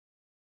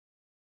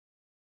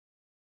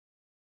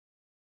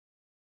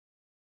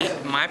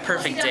My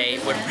perfect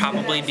date would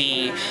probably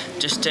be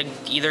just to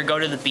either go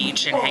to the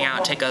beach and hang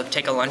out, take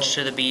a lunch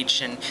to the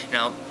beach, and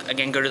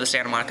again go to the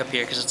Santa Monica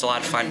Pier because it's a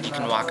lot of fun. You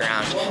can walk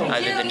around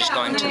other than just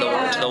going to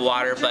the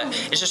water, but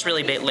it's just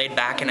really laid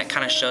back, and it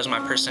kind of shows my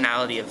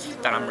personality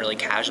of that I'm really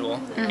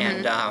casual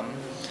and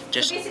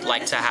just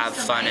like to have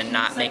fun and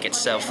not make it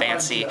so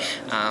fancy.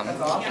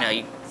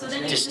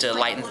 Just to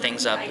lighten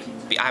things up.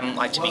 I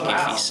like to be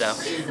goofy, so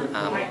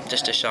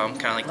just to show them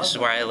kind of like this is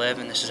where I live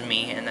and this is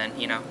me. And then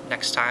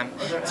next time,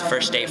 the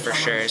first date for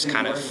sure is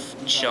kind of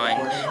showing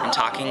and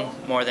talking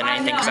more than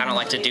anything, because I don't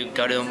like to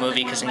go to a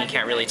movie because then you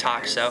can't really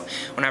talk. So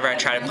whenever I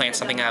try to plan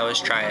something, I always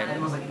try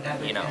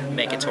and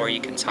make it to where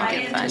you can talk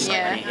to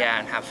somebody,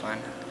 and have fun.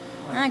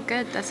 Ah,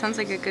 good. That sounds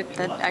like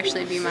that'd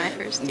actually be my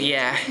first date.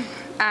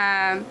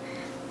 Yeah.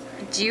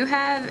 Do you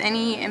have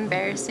any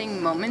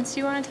embarrassing moments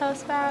you want to tell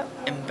us about?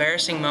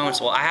 Embarrassing moments?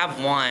 Well, I have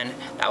one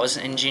that was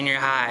in junior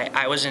high.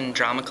 I was in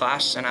drama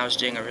class and I was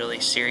doing a really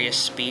serious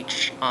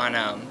speech on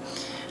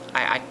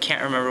I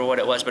can't remember what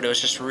it was, but it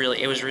was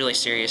really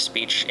serious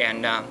speech,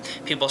 and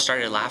people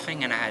started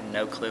laughing and I had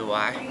no clue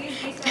why.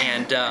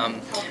 And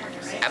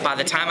by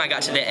the time I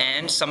got to the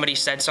end, somebody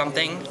said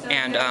something,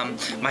 and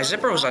my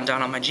zipper was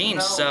undone on my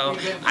jeans, so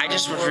I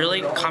just was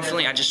really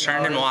confidently, I just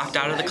turned and walked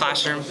out of the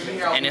classroom,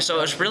 and so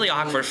it was really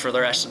awkward for the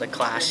rest of the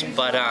class,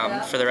 but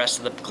for the rest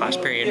of the class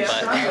period,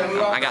 but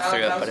I got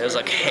through it, but it was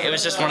okay. It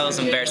was just one of those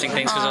embarrassing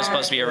things because it was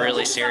supposed to be a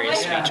really serious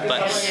speech,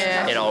 but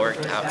it all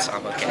worked out, so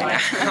I'm okay now.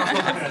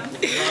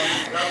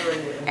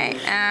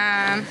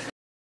 Okay,